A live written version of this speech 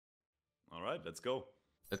Alright, let's go.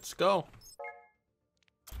 Let's go.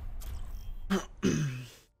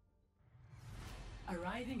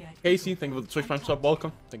 Casey, thank you for the Twitch Prime sub.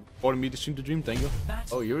 Welcome. Thank you for supporting me to stream the dream. Thank you.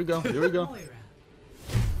 Oh, here we go. Here we go.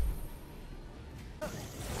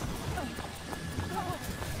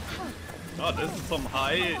 Oh, this is some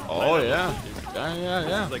high. Oh yeah.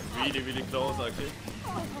 Yeah. This is like really close, actually.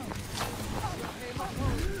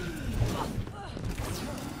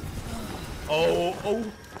 Oh.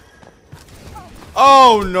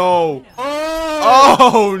 Oh no.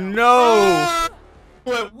 Oh no.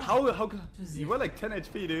 Well, how you were like 10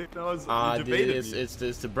 HP, dude. That was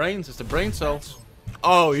it's the brains. It's the brain cells.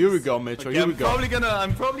 Oh, here we go, Metro. Okay, here we go.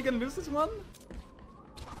 I'm probably gonna lose this one.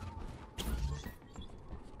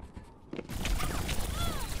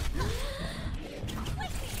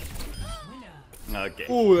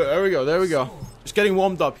 Okay. Ooh, there we go. There we go. Just getting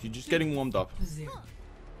warmed up. You're just getting warmed up.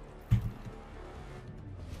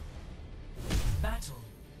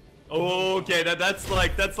 Okay, that's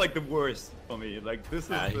like the worst for me. Like this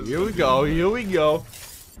is. Here we go. Here we go.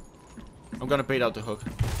 I'm gonna bait out the hook.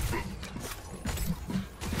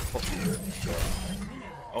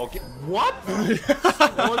 Okay. What?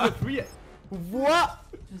 That was a 3. What?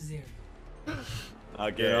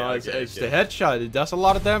 Okay. You know, okay, it's the headshot. It does a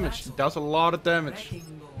lot of damage. It does a lot of damage.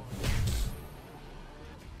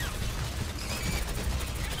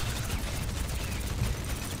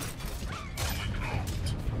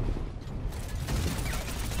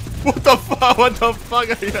 What the fuck? What the fuck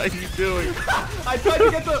are you doing? I tried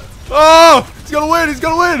to get the. Oh! He's gonna win! He's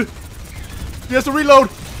gonna win! He has to reload.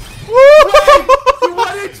 Woo!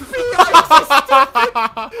 1 HP!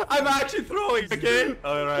 I'm actually throwing. Okay.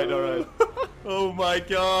 All right. Oh my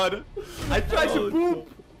god! I tried to boop.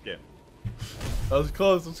 Okay. That was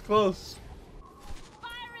close. That was close.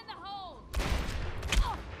 Fire in the hole.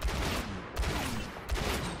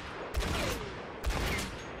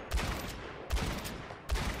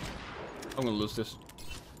 I'm gonna lose this.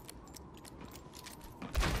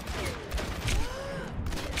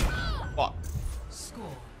 Fuck.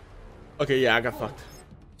 Score Okay, yeah, I got fucked.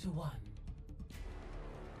 2-1.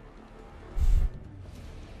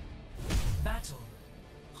 Battle.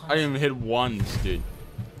 I didn't even hit once, dude.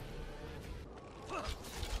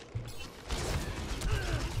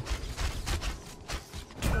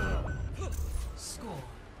 Score.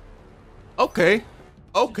 Okay.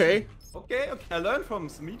 Okay. I learned from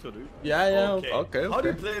Smito, dude. Yeah. Okay. How do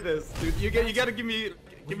you play this, dude? You gotta give me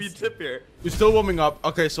a tip here. You're still warming up.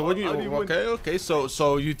 Okay, so what do you? How do you win? Okay.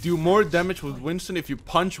 So you do more damage with Winston if you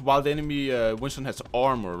punch while the enemy Winston has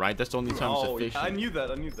armor, right? That's the only time it's Oh, efficient. I knew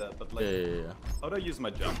that. But like, Yeah. how do I use my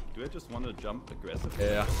jump? Do I just want to jump aggressively?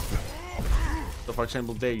 Yeah. So for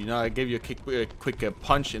example, there, you know, I gave you a quick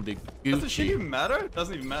punch in the Does it even Gucci. matter? It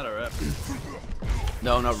doesn't even matter, right?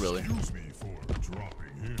 No, not really. Excuse me for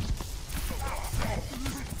dropping in.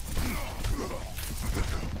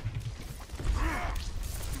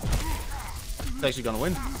 He's actually gonna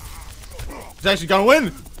win. He's actually gonna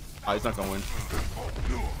win. Oh, he's not gonna win.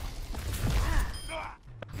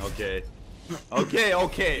 Okay.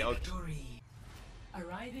 Victory.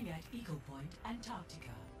 Arriving at Eagle Point, Antarctica.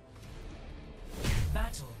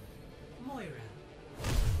 Battle. Moira.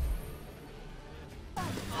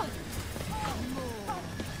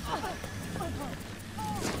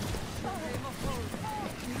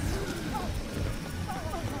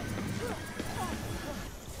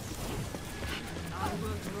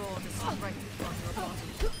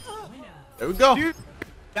 There we go. Dude,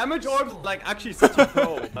 damage orb like actually such a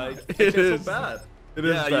pro. Like It it's is. so bad. It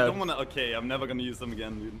is Yeah, bad. you don't wanna. Okay, I'm never gonna use them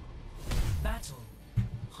again, dude. Battle.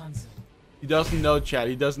 Hansen. He doesn't know, Chad.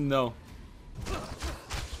 He doesn't know.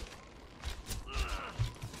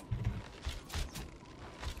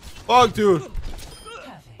 Fuck, dude.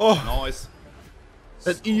 Perfect. Oh, Nice.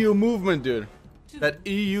 that EU movement, dude. That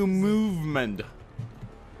EU movement.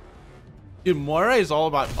 Dude, Moira is all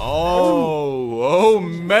about. Oh,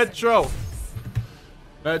 Metro.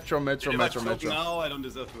 Metro. Now I don't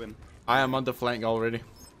deserve to win. I am on the flank already.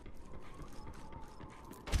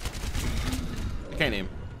 I can't aim.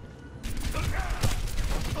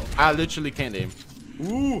 I literally can't aim.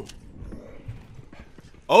 Ooh.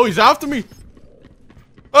 Oh, he's after me.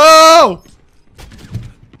 Oh!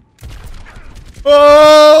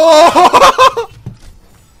 Oh!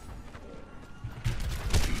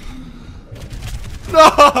 No!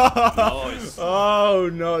 Nice. Oh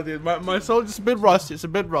no, dude. My soldier's a bit rusty. It's a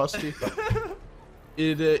bit rusty.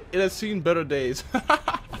 It has seen better days.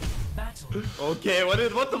 Battle. Okay, what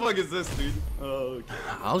the fuck is this, dude? Oh, okay.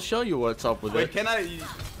 I'll show you what's up with Wait, it. can I?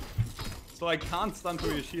 So I can't stun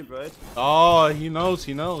through your shield, right? Oh, he knows.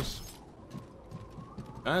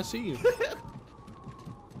 I see you.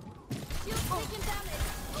 Taking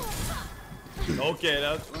damage. Okay,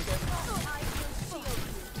 that's okay. I will shield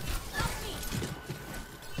you. Not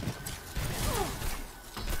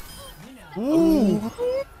me. Ooh.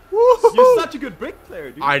 You're such a good brick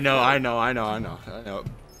player, dude. I know.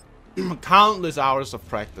 Countless hours of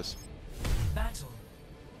practice. Battle.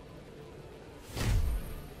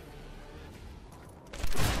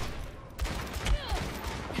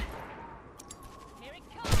 Here it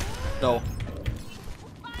comes. No.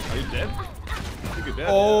 Are you dead? I think you're dead.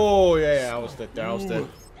 Oh yeah, I was dead there. I was dead.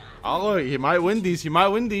 Oh, he might win these.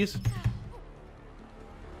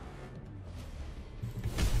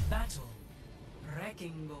 Battle.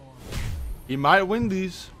 Wrecking ball. He might win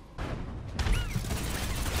these.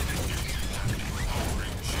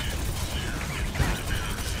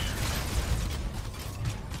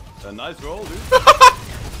 A nice roll, dude.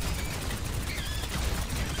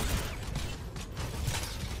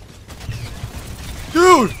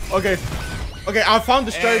 Dude! Okay. Okay, I found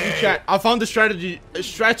the strategy chat. I found the strategy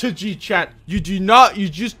chat. You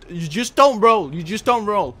just don't roll. You just don't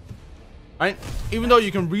roll. Right? Even though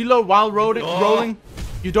you can reload while rolling,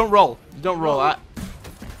 you don't roll. You don't roll.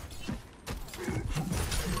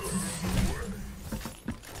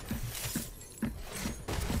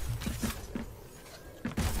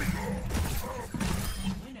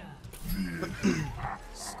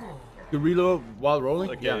 Score. You reload while rolling?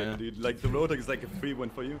 Okay, Yeah. dude. Like the Roadhog is like a free win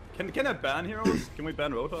for you. Can I ban heroes? Can we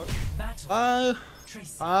ban Roadhog? Battle.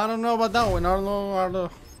 Tracy. I don't know about that one. I don't know.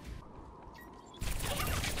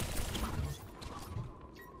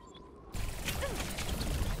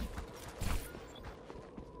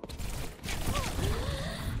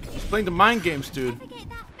 Playing the mind games, dude. Ever get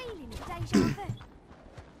that feeling of deja vu?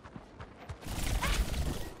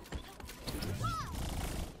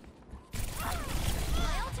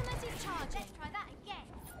 My ultimate is charged. Let's try that again.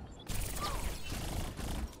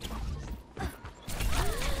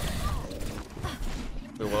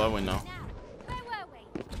 Wait, will I win now? Now, where were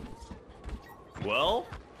we? Well.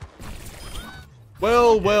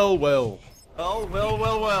 Well.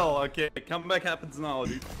 Well. Okay, comeback happens now,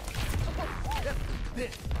 dude.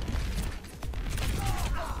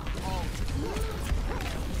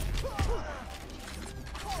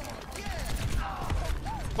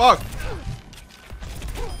 Fuck.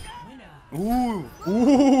 Winner.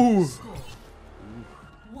 Ooh. Score.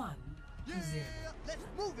 1-0. Let's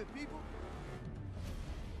move it, people.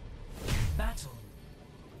 Battle.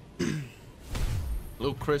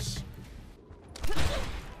 Little Chris.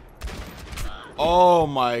 Oh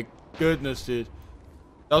my goodness, dude.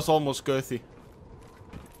 That's almost girthy.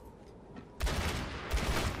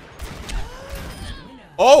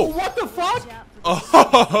 Oh! What the fuck?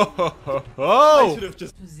 Oh! I should have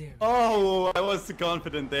just. 2-0. Oh, I was too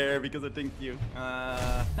confident there because I think you.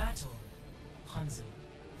 Battle. Hanzo.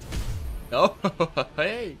 Oh!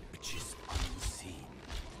 Hey!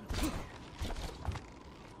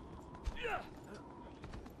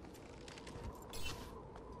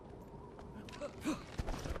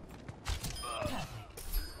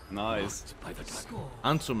 Nice. Score.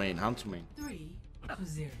 Handsome main. 3-0.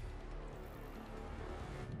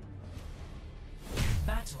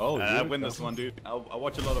 Battle. Oh, I yeah. win this one, dude. I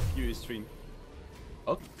watch a lot of Fury stream.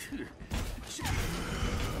 Okay.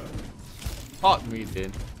 Fuck me,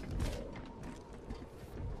 dude.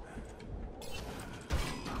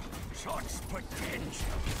 Shots potential.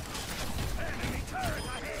 Enemy turret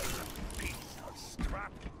ahead. Piece of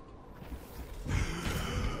scrap.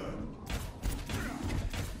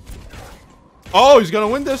 Oh, he's gonna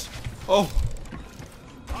win this. Oh.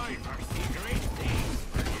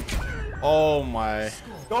 Oh my.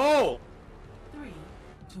 Go!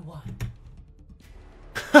 3-1.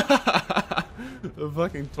 The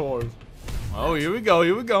fucking Taurus. Oh, here we go.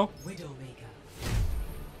 Widowmaker.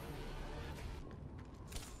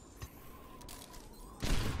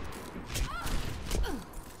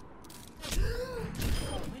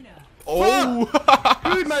 Winner. Oh.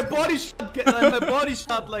 Dude, my body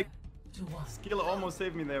shot like 2-1. skill almost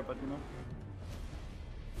saved me there, but you know.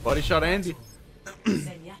 Body shot Andy.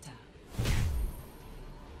 Zenyatta.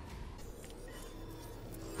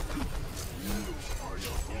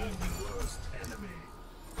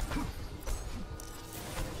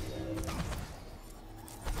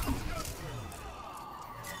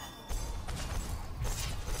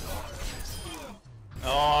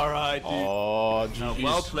 Alright, dude. Oh, No, GG's.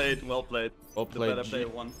 well played, well played. Well The played, better G. player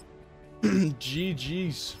won.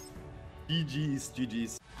 GG's.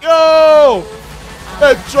 GG's. Yo!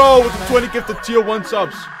 Metro with the 20 gifted tier 1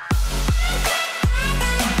 subs.